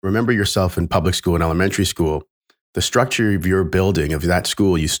remember yourself in public school and elementary school, the structure of your building, of that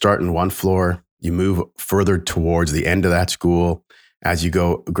school, you start in one floor, you move further towards the end of that school as you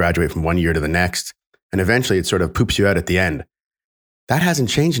go graduate from one year to the next, and eventually it sort of poops you out at the end. That hasn't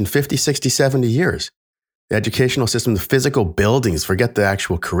changed in 50, 60, 70 years. The educational system, the physical buildings, forget the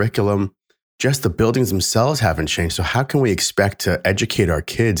actual curriculum, just the buildings themselves haven't changed. So how can we expect to educate our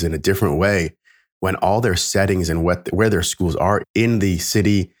kids in a different way when all their settings and where their schools are in the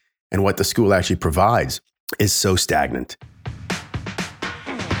city and what the school actually provides is so stagnant?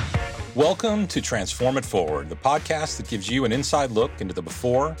 Welcome to Transform It Forward, the podcast that gives you an inside look into the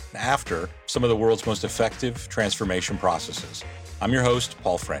before and after some of the world's most effective transformation processes. I'm your host,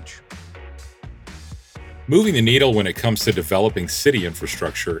 Paul French. Moving the needle when it comes to developing city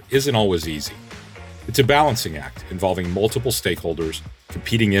infrastructure isn't always easy. It's a balancing act involving multiple stakeholders,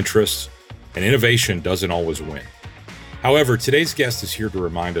 competing interests, and innovation doesn't always win. However, today's guest is here to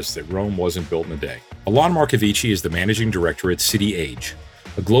remind us that Rome wasn't built in a day. Alon Marcovici is the managing director at City Age,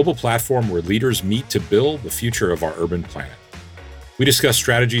 a global platform where leaders meet to build the future of our urban planet. We discuss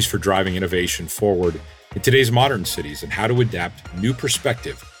strategies for driving innovation forward in today's modern cities and how to adapt new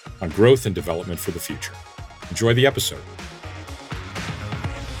perspective on growth and development for the future. Enjoy the episode.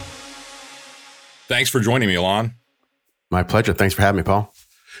 Thanks for joining me, Alon. My pleasure. Thanks for having me, Paul.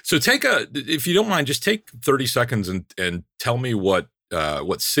 So if you don't mind, just take 30 seconds and tell me what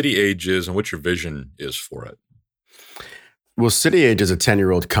City Age is and what your vision is for it. Well, City Age is a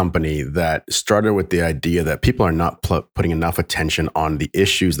 10-year-old company that started with the idea that people are not putting enough attention on the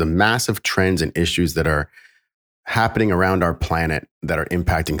issues, the massive trends and issues that are happening around our planet that are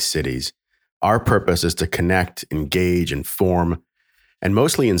impacting cities. Our purpose is to connect, engage, inform, and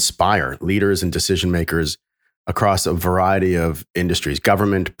mostly inspire leaders and decision makers across a variety of industries: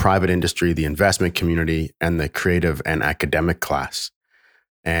 government, private industry, the investment community, and the creative and academic class.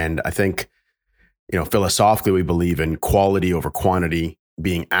 And I think, philosophically, we believe in quality over quantity,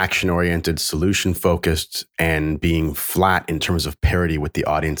 being action-oriented, solution-focused, and being flat in terms of parity with the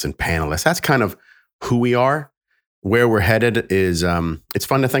audience and panelists. That's kind of who we are. Where we're headed is, it's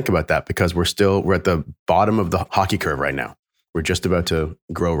fun to think about that because we're at the bottom of the hockey curve right now. We're just about to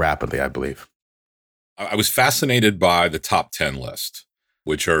grow rapidly, I believe. I was fascinated by the top 10 list,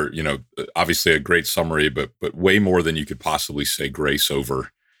 which are, obviously a great summary, but way more than you could possibly say grace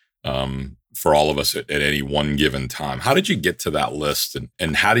over for all of us at any one given time. How did you get to that list?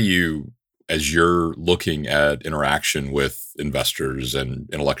 And how do you, as you're looking at interaction with investors and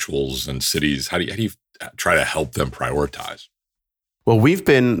intellectuals and cities, how do you try to help them prioritize? Well, we've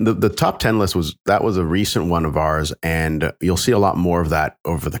been, the top 10 list was a recent one of ours, and you'll see a lot more of that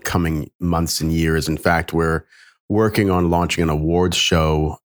over the coming months and years. In fact, we're working on launching an awards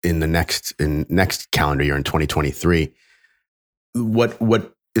show in next calendar year in 2023.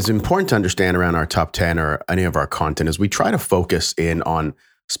 What is important to understand around our top 10 or any of our content is we try to focus in on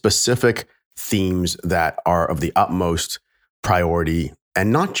specific themes that are of the utmost priority,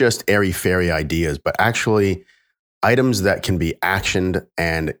 and not just airy-fairy ideas, but actually items that can be actioned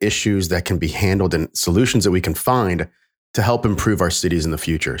and issues that can be handled and solutions that we can find to help improve our cities in the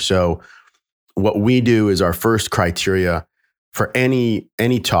future. So what we do is our first criteria for any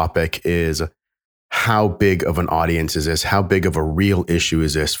topic is how big of an audience is this? How big of a real issue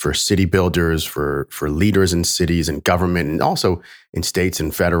is this for city builders, for leaders in cities and government, and also in states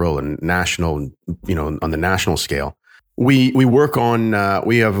and federal and national, on the national scale? We work on,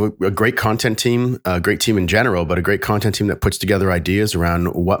 we have a great content team, a great team in general, but a great content team that puts together ideas around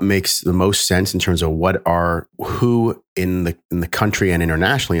what makes the most sense in terms of who in the country and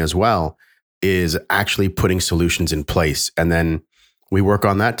internationally as well is actually putting solutions in place. And then we work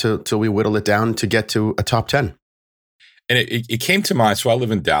on that till we whittle it down to get to a top 10. And it came to mind. So I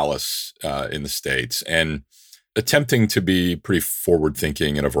live in Dallas in the States, and attempting to be pretty forward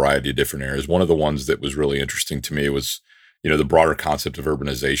thinking in a variety of different areas. One of the ones that was really interesting to me was, the broader concept of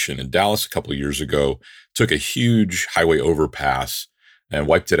urbanization. In Dallas a couple of years ago, took a huge highway overpass and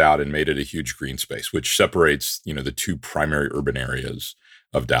wiped it out and made it a huge green space, which separates, the two primary urban areas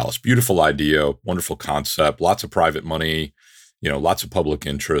of Dallas. Beautiful idea, wonderful concept, lots of private money, lots of public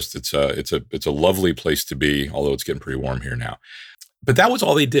interest. It's a lovely place to be, although it's getting pretty warm here now. But that was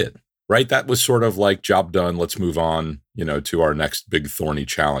all they did. Right? That was sort of like job done. Let's move on, to our next big thorny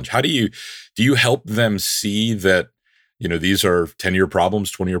challenge. How do you help them see that, these are 10-year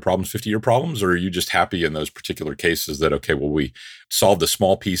problems, 20-year problems, 50-year problems, or are you just happy in those particular cases that, okay, well, we solved a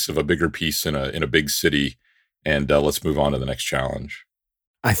small piece of a bigger piece in a big city, and let's move on to the next challenge?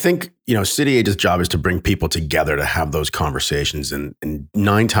 I think, City Age's job is to bring people together to have those conversations. And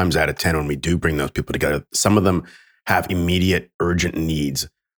 9 times out of 10, when we do bring those people together, some of them have immediate urgent needs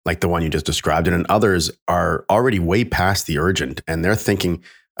like the one you just described, and others are already way past the urgent, and they're thinking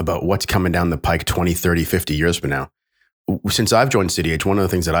about what's coming down the pike 20, 30, 50 years from now. Since I've joined CDH, one of the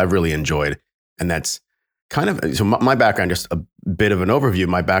things that I've really enjoyed, and that's kind of, so my background, just a bit of an overview.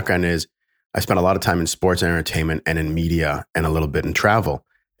 My background is I spent a lot of time in sports and entertainment and in media and a little bit in travel.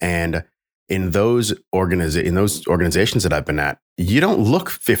 And in those organizations that I've been at, you don't look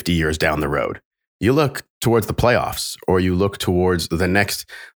 50 years down the road. You look towards the playoffs, or you look towards the next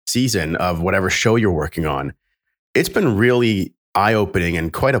season of whatever show you're working on. It's been really eye-opening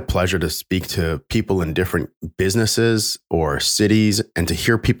and quite a pleasure to speak to people in different businesses or cities, and to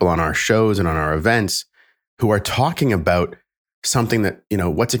hear people on our shows and on our events who are talking about something that,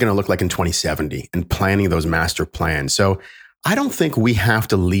 what's it going to look like in 2070, and planning those master plans. So I don't think we have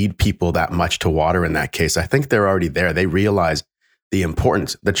to lead people that much to water in that case. I think they're already there. They realize the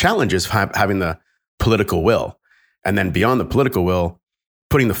importance. The challenge is having the political will, and then beyond the political will,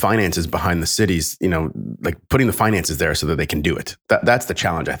 putting the finances behind the cities, like putting the finances there so that they can do it. That's the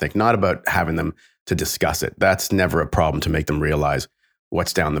challenge, I think, not about having them to discuss it. That's never a problem, to make them realize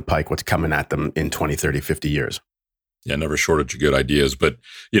what's down the pike, what's coming at them in 20, 30, 50 years. Yeah, never shortage of good ideas. But,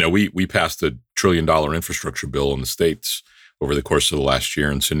 we passed a $1 trillion infrastructure bill in the States over the course of the last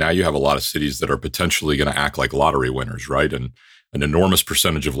year. And so now you have a lot of cities that are potentially going to act like lottery winners, right? And an enormous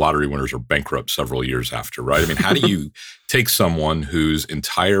percentage of lottery winners are bankrupt several years after, right? I mean, how do you take someone whose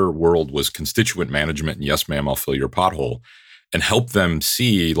entire world was constituent management and yes, ma'am, I'll fill your pothole, and help them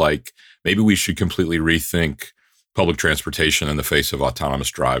see, like, maybe we should completely rethink public transportation in the face of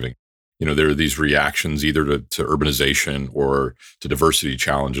autonomous driving? There are these reactions either to urbanization or to diversity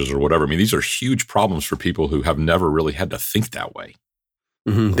challenges or whatever. I mean, these are huge problems for people who have never really had to think that way.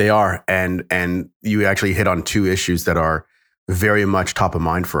 Mm-hmm, they are. And you actually hit on two issues that are very much top of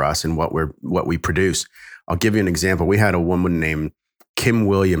mind for us and what we produce. I'll give you an example. We had a woman named Kim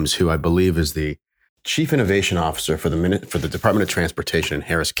Williams, who I believe is the Chief Innovation Officer for the Department of Transportation in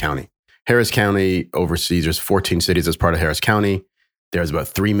Harris County. Harris County oversees, there's 14 cities as part of Harris County. There's about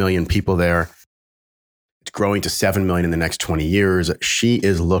 3 million people there. It's growing to 7 million in the next 20 years. She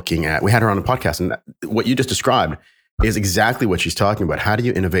is looking at, we had her on the podcast, and what you just described is exactly what she's talking about. How do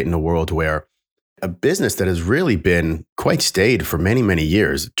you innovate in a world where a business that has really been quite staid for many, many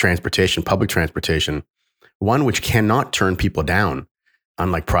years, transportation, public transportation, one which cannot turn people down,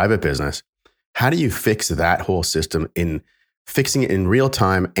 unlike private business, how do you fix that whole system in fixing it in real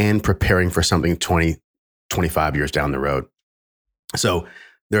time and preparing for something 20, 25 years down the road? So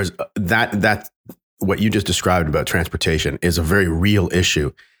there's that what you just described about transportation is a very real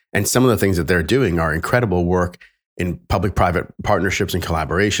issue. And some of the things that they're doing are incredible work in public-private partnerships and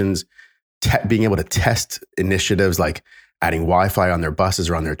collaborations, being able to test initiatives like adding Wi-Fi on their buses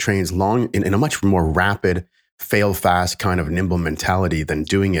or on their trains in a much more rapid, fail-fast kind of nimble mentality than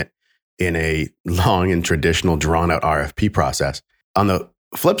doing it in a long and traditional drawn-out RFP process. On the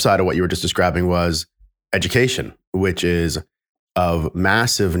flip side of what you were just describing was education, which is of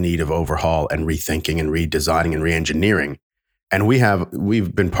massive need of overhaul and rethinking and redesigning and reengineering. And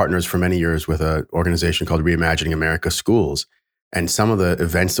we've been partners for many years with an organization called Reimagining America Schools. And some of the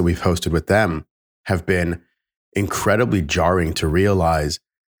events that we've hosted with them have been incredibly jarring to realize,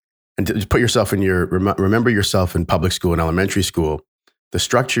 and to put yourself in remember yourself in public school and elementary school. The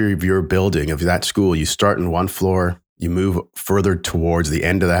structure of your building, of that school, you start in one floor, you move further towards the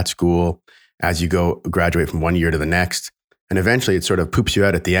end of that school as you graduate from one year to the next. And eventually it sort of poops you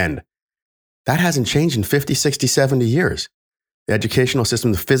out at the end. That hasn't changed in 50, 60, 70 years. The educational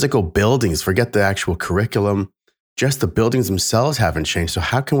system, the physical buildings, forget the actual curriculum, just the buildings themselves haven't changed. So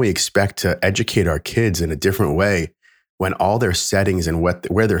how can we expect to educate our kids in a different way when all their settings and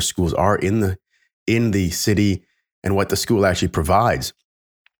where their schools are in the city and what the school actually provides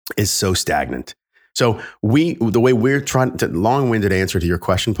is so stagnant? So the way we're trying to, long-winded answer to your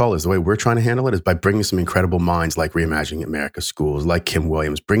question, Paul, is the way we're trying to handle it is by bringing some incredible minds like Reimagining America Schools, like Kim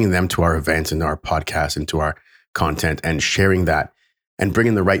Williams, bringing them to our events and our podcasts and to our content and sharing that and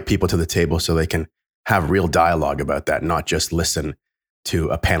bringing the right people to the table so they can have real dialogue about that, not just listen to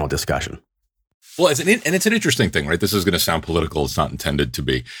a panel discussion. Well, it's an interesting thing, right? This is going to sound political. It's not intended to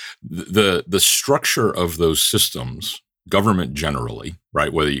be. The structure of those systems, government generally,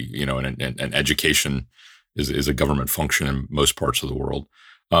 right? Whether and education is a government function in most parts of the world,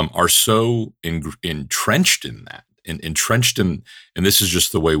 are so entrenched in that, and this is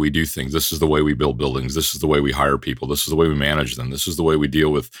just the way we do things. This is the way we build buildings. This is the way we hire people. This is the way we manage them. This is the way we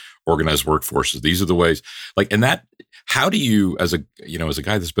deal with organized workforces. These are the ways, how do you, as a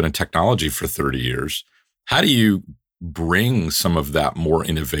guy that's been in technology for 30 years, how do you bring some of that more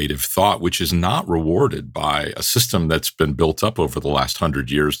innovative thought, which is not rewarded by a system that's been built up over the last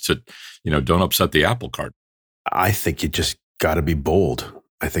 100 years to, don't upset the apple cart. I think you just got to be bold.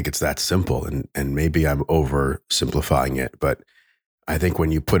 I think it's that simple. And maybe I'm oversimplifying it, but I think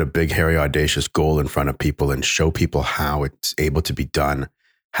when you put a big, hairy, audacious goal in front of people and show people how it's able to be done,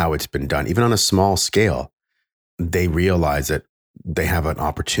 how it's been done, even on a small scale, they realize that they have an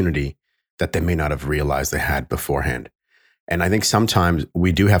opportunity that they may not have realized they had beforehand. And I think sometimes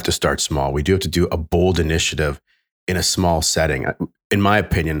we do have to start small. We do have to do a bold initiative in a small setting. In my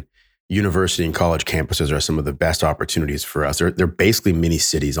opinion, university and college campuses are some of the best opportunities for us. They're basically mini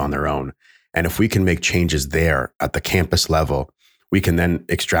cities on their own. And if we can make changes there at the campus level, we can then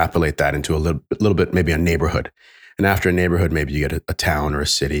extrapolate that into a little bit, maybe a neighborhood. And after a neighborhood, maybe you get a town or a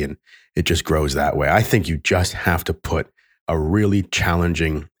city, and it just grows that way. I think you just have to put a really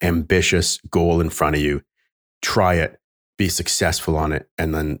challenging, ambitious goal in front of you, try it, be successful on it,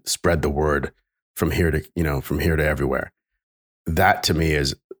 and then spread the word from here to everywhere. That to me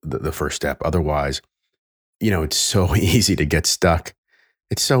is the first step. Otherwise, it's so easy to get stuck.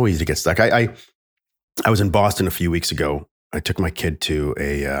 It's so easy to get stuck. I was in Boston a few weeks ago. I took my kid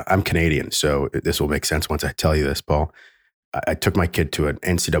to I'm Canadian, so this will make sense once I tell you this, Paul. I took my kid to an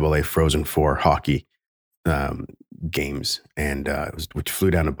NCAA Frozen Four hockey games, and which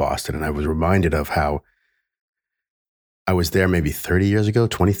flew down to Boston. And I was reminded of how I was there maybe 30 years ago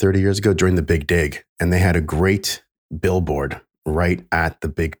during the Big Dig. And they had a great billboard right at the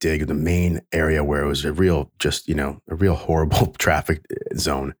Big Dig, the main area where it was a real horrible traffic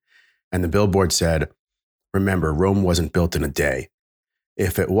zone. And the billboard said, "Remember, Rome wasn't built in a day.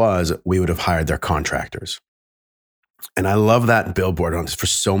 If it was, we would have hired their contractors." And I love that billboard for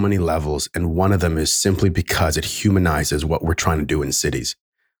so many levels. And one of them is simply because it humanizes what we're trying to do in cities.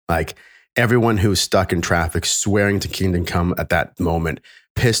 Like everyone who's stuck in traffic, swearing to kingdom come at that moment,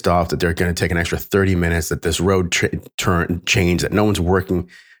 pissed off that they're going to take an extra 30 minutes, that this road turn change, that no one's working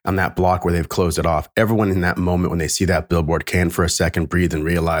on that block where they've closed it off. Everyone in that moment, when they see that billboard, can for a second breathe and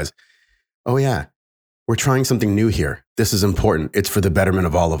realize, oh yeah, we're trying something new here. This is important. It's for the betterment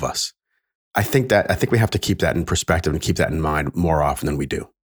of all of us. I think we have to keep that in perspective and keep that in mind more often than we do.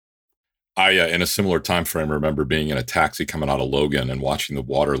 I, in a similar time frame, remember being in a taxi coming out of Logan and watching the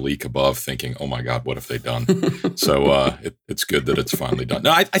water leak above, thinking, "Oh my God, what have they done?" So it's good that it's finally done.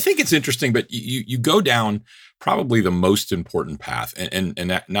 No, I think it's interesting, but you go down probably the most important path, and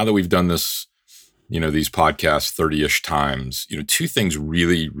now that we've done this, these podcasts 30-ish times, two things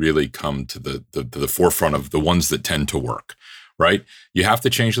really, really come to the forefront of the ones that tend to work, right? You have to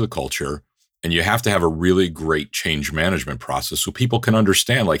change the culture. And you have to have a really great change management process so people can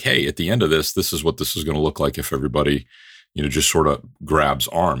understand, like, hey, at the end of this is what this is going to look like if everybody, just sort of grabs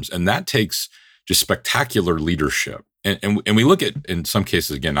arms. And that takes just spectacular leadership. And we look at, in some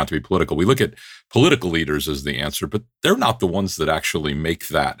cases, again, not to be political, we look at political leaders as the answer, but they're not the ones that actually make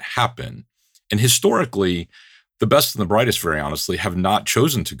that happen. And historically, the best and the brightest, very honestly, have not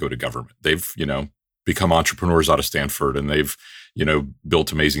chosen to go to government. They've, become entrepreneurs out of Stanford, and they've,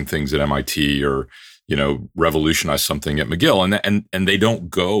 built amazing things at MIT or, revolutionized something at McGill. And they don't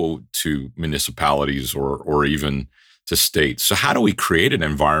go to municipalities or even to states. So how do we create an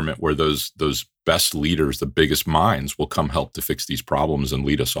environment where those best leaders, the biggest minds, will come help to fix these problems and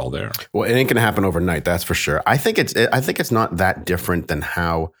lead us all there? Well, it ain't going to happen overnight. That's for sure. I think it's not that different than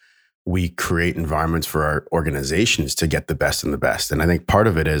how we create environments for our organizations to get the best and the best. And I think part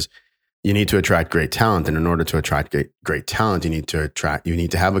of it is, you need to attract great talent, and in order to attract great talent, you need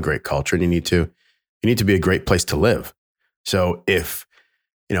to have a great culture, and you need to be a great place to live. So if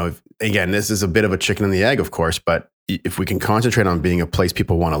again, this is a bit of a chicken and the egg, of course, but if we can concentrate on being a place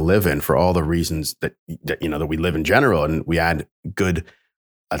people want to live in for all the reasons that we live in general, and we add good,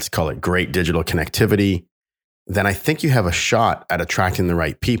 let's call it great digital connectivity, then I think you have a shot at attracting the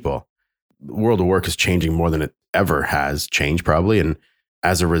right people. The world of work is changing more than it ever has changed, probably, and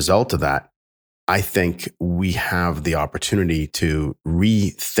as a result of that, I think we have the opportunity to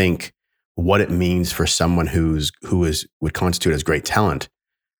rethink what it means for someone would constitute as great talent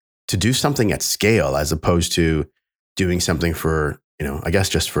to do something at scale, as opposed to doing something for, I guess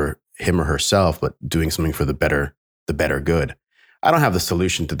just for him or herself, but doing something for the better good. I don't have the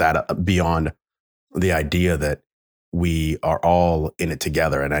solution to that beyond the idea that we are all in it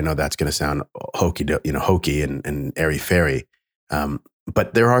together. And I know that's going to sound hokey and airy-fairy.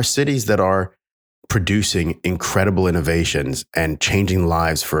 But there are cities that are producing incredible innovations and changing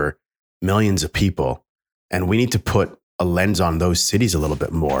lives for millions of people. And we need to put a lens on those cities a little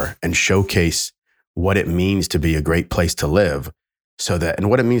bit more and showcase what it means to be a great place to live, and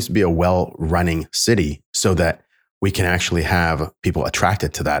what it means to be a well-running city, so that we can actually have people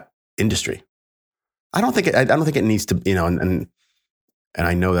attracted to that industry. I don't think it needs to, and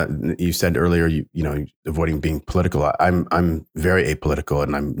I know that you said earlier, avoiding being political. I'm very apolitical,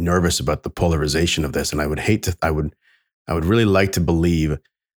 and I'm nervous about the polarization of this. And I would really like to believe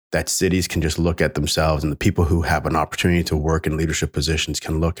that cities can just look at themselves, and the people who have an opportunity to work in leadership positions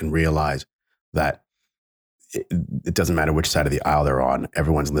can look and realize that it doesn't matter which side of the aisle they're on.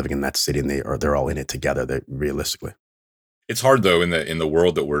 Everyone's living in that city, and they're all in it together. Realistically. It's hard though in the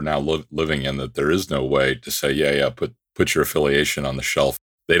world that we're now living in, that there is no way to say, put your affiliation on the shelf.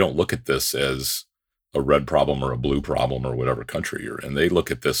 They don't look at this as a red problem or a blue problem or whatever country you're in. They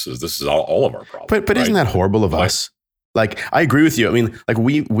look at this as this is all of our problems. But right? Isn't that horrible of us? Like, I agree with you. I mean, like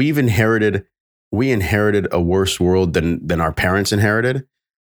we inherited a worse world than our parents inherited.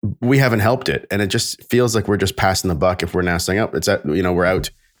 We haven't helped it, and it just feels like we're just passing the buck if we're now saying, we're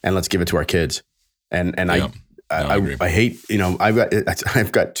out and let's give it to our kids. And yeah. I hate,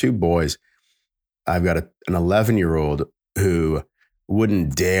 I've got two boys. I've got an 11-year-old who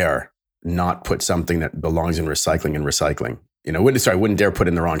wouldn't dare not put something that belongs in recycling in recycling. Wouldn't dare put it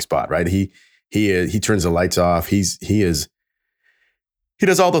in the wrong spot, right? He turns the lights off. He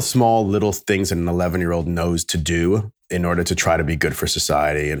does all the small little things that an 11-year-old knows to do in order to try to be good for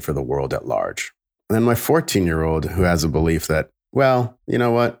society and for the world at large. And then my 14-year-old, who has a belief that, well, you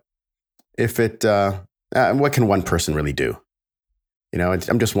know what, what can one person really do?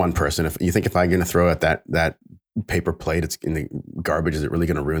 I'm just one person. If I'm going to throw out that paper plate, it's in the garbage, is it really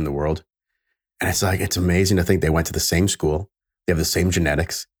going to ruin the world? And it's amazing to think they went to the same school. They have the same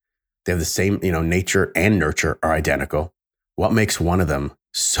genetics. They have the same, nature and nurture are identical. What makes one of them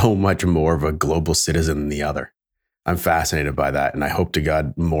so much more of a global citizen than the other? I'm fascinated by that. And I hope to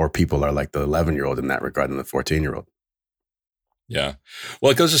God more people are like the 11-year-old in that regard than the 14-year-old. Yeah.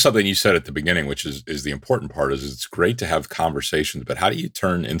 Well, it goes to something you said at the beginning, which is the important part is it's great to have conversations, but how do you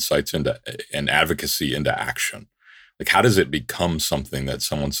turn insights and advocacy into action? Like, how does it become something that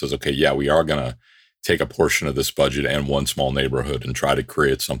someone says, okay, yeah, we are going to take a portion of this budget and one small neighborhood and try to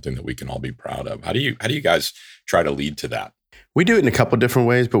create something that we can all be proud of? How do you guys try to lead to that? We do it in a couple of different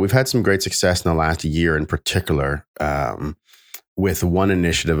ways, but we've had some great success in the last year in particular, with one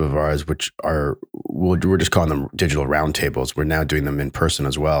initiative of ours, which we're just calling them digital roundtables. We're now doing them in person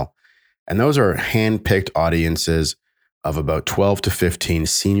as well. And those are hand-picked audiences of about 12 to 15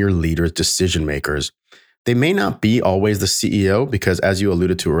 senior leaders, decision makers. They may not be always the CEO, because as you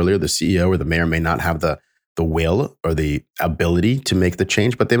alluded to earlier, the CEO or the mayor may not have the will or the ability to make the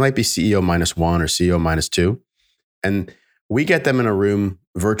change, but they might be CEO -1 or CEO -2. And we get them in a room,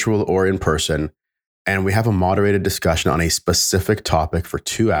 virtual or in person, and we have a moderated discussion on a specific topic for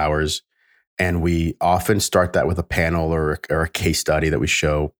 2 hours. And we often start that with a panel or a case study that we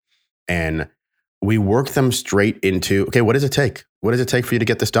show. And we work them straight into, okay, what does it take? What does it take for you to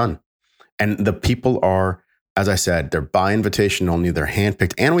get this done? And the people are, as I said, they're by invitation only, they're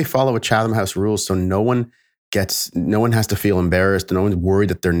handpicked. And we follow a Chatham House rules. So no one has to feel embarrassed. No one's worried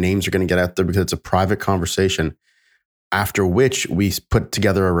that their names are going to get out there, because it's a private conversation. After which we put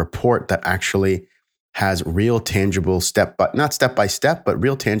together a report that actually has real tangible not step by step, but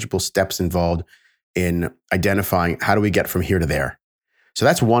real tangible steps involved in identifying how do we get from here to there. So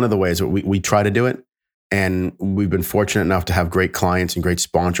that's one of the ways that we try to do it. And we've been fortunate enough to have great clients and great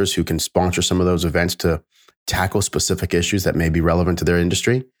sponsors who can sponsor some of those events to tackle specific issues that may be relevant to their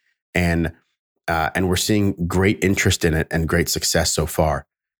industry. And we're seeing great interest in it and great success so far.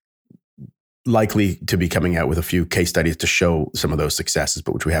 Likely to be coming out with a few case studies to show some of those successes,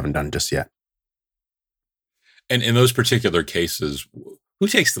 but which we haven't done just yet. And in those particular cases, who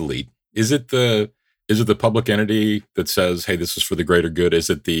takes the lead? Is it the public entity that says, hey, this is for the greater good? Is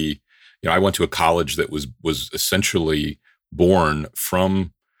it I went to a college that was essentially born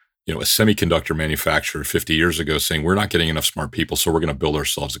from, a semiconductor manufacturer 50 years ago saying, we're not getting enough smart people, so we're going to build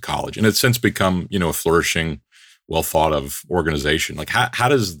ourselves a college. And it's since become, a flourishing, well thought of organization. Like how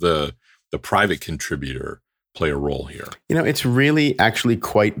does the private contributor play a role here? It's really actually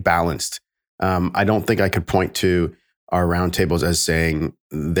quite balanced. I don't think I could point to our roundtables as saying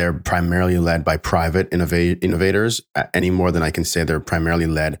they're primarily led by private innovators any more than I can say they're primarily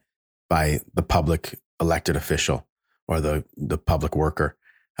led by the public elected official or the public worker.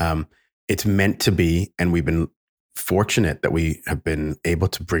 It's meant to be, and we've been fortunate that we have been able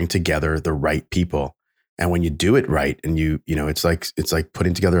to bring together the right people. And when you do it right, and it's like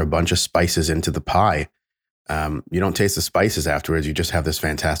putting together a bunch of spices into the pie. You don't taste the spices afterwards. You just have this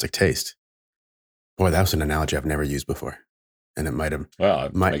fantastic taste. Boy, that was an analogy I've never used before, and it might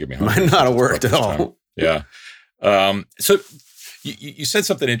not have worked at all. Yeah. So You said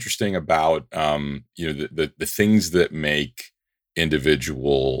something interesting about the things that make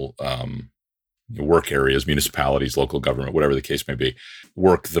individual work areas, municipalities, local government, whatever the case may be,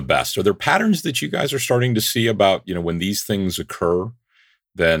 work the best. Are there patterns that you guys are starting to see about when these things occur,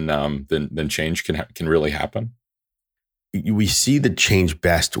 then change can really happen? We see the change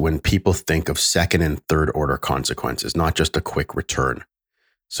best when people think of second and third order consequences, not just a quick return.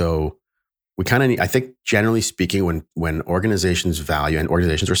 So we kind of need, I think, generally speaking, when organizations value, and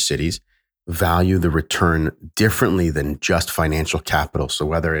organizations or cities value the return differently than just financial capital. So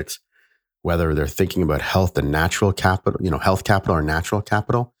whether they're thinking about health and natural capital, health capital or natural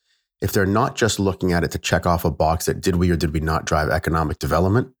capital, if they're not just looking at it to check off a box that did we or did we not drive economic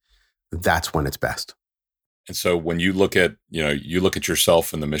development, that's when it's best. And so when you look at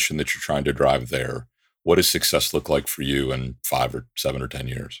yourself and the mission that you're trying to drive there, what does success look like for you in 5 or 7 or 10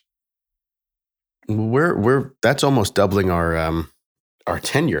 years? That's almost doubling our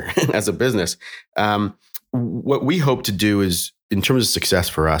tenure as a business. What we hope to do is, in terms of success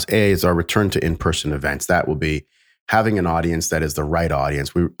for us, is our return to in-person events. That will be having an audience that is the right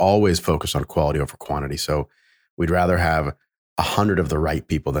audience. We always focus on quality over quantity. So we'd rather have 100 of the right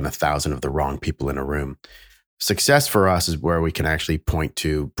people than 1,000 of the wrong people in a room. Success for us is where we can actually point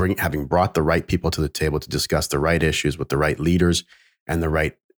to having brought the right people to the table to discuss the right issues with the right leaders and the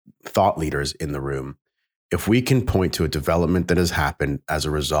right thought leaders in the room. If we can point to a development that has happened as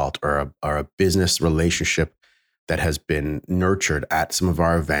a result, or a business relationship that has been nurtured at some of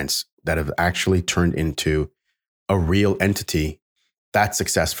our events that have actually turned into a real entity, that's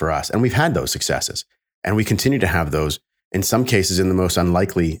success for us. And we've had those successes, and we continue to have those, in some cases in the most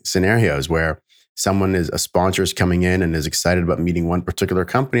unlikely scenarios, where a sponsor is coming in and is excited about meeting one particular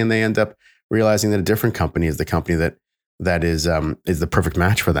company, and they end up realizing that a different company is the company that is the perfect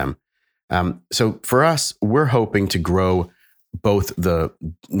match for them. So for us, we're hoping to grow both to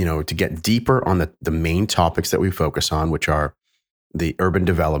get deeper on the main topics that we focus on, which are the urban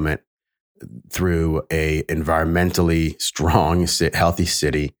development through a environmentally strong, healthy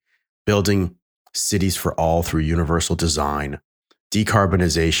city, building cities for all through universal design,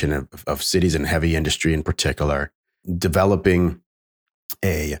 decarbonization of cities and heavy industry in particular, developing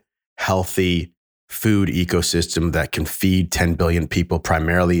a healthy food ecosystem that can feed 10 billion people,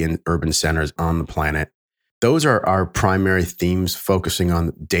 primarily in urban centers on the planet. Those are our primary themes. Focusing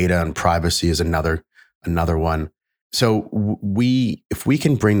on data and privacy is another one. So if we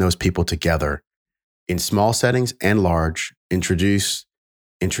can bring those people together in small settings and large, introduce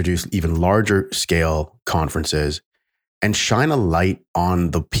even larger scale conferences, and shine a light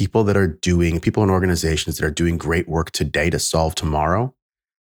on the people and organizations that are doing great work today to solve tomorrow,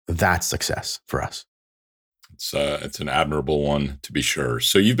 that's success for us. It's an admirable one, to be sure.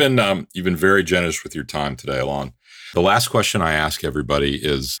 So you've been very generous with your time today, Alon. The last question I ask everybody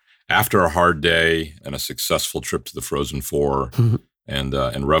is, after a hard day and a successful trip to the Frozen Four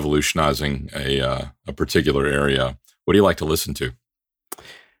and revolutionizing a particular area, what do you like to listen to?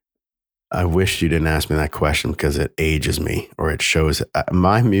 I wish you didn't ask me that question, because it ages me, or it shows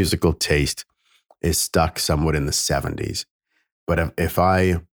my musical taste is stuck somewhat in the 70s. But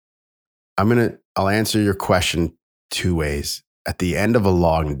I'll answer your question two ways. At the end of a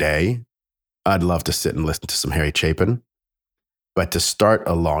long day, I'd love to sit and listen to some Harry Chapin. But to start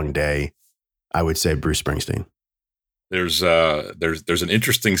a long day, I would say Bruce Springsteen. There's an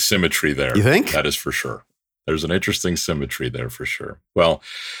interesting symmetry there. You think? That is for sure. There's an interesting symmetry there for sure. Well,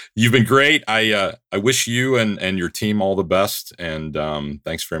 you've been great. I wish you and your team all the best. And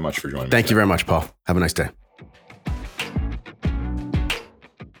thanks very much for joining me. Thank you very much, Paul. Have a nice day.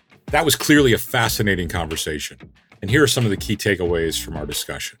 That was clearly a fascinating conversation. And here are some of the key takeaways from our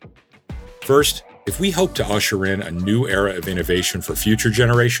discussion. First, if we hope to usher in a new era of innovation for future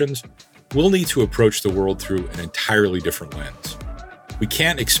generations, we'll need to approach the world through an entirely different lens. We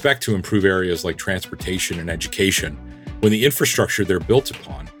can't expect to improve areas like transportation and education when the infrastructure they're built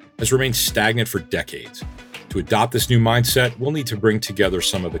upon has remained stagnant for decades. To adopt this new mindset, we'll need to bring together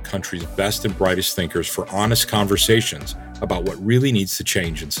some of the country's best and brightest thinkers for honest conversations about what really needs to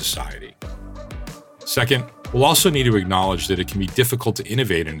change in society. Second, we'll also need to acknowledge that it can be difficult to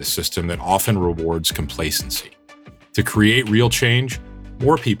innovate in a system that often rewards complacency. To create real change,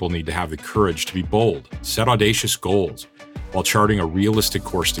 more people need to have the courage to be bold, set audacious goals, while charting a realistic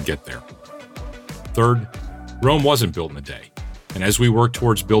course to get there. Third, Rome wasn't built in a day, and as we work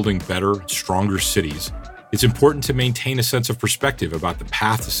towards building better, stronger cities, it's important to maintain a sense of perspective about the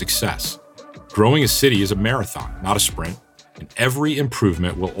path to success. Growing a city is a marathon, not a sprint, and every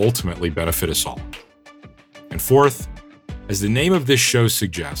improvement will ultimately benefit us all. And fourth, as the name of this show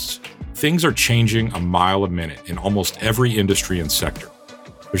suggests, Things are changing a mile a minute in almost every industry and sector.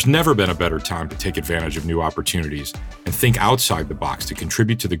 There's never been a better time to take advantage of new opportunities and think outside the box to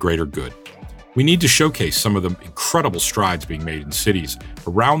contribute to the greater good. We need to showcase some of the incredible strides being made in cities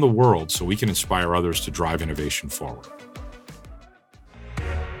around the world so we can inspire others to drive innovation forward.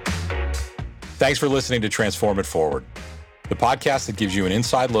 Thanks for listening to Transform It Forward, the podcast that gives you an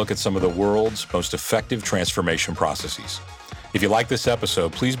inside look at some of the world's most effective transformation processes. If you like this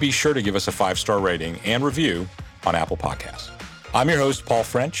episode, please be sure to give us a 5-star rating and review on Apple Podcasts. I'm your host, Paul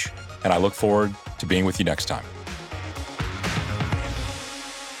French, and I look forward to being with you next time.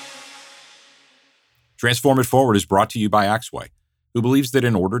 Transform It Forward is brought to you by Axway, who believes that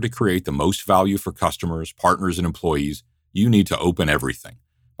in order to create the most value for customers, partners, and employees, you need to open everything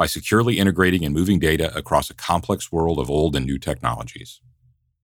by securely integrating and moving data across a complex world of old and new technologies.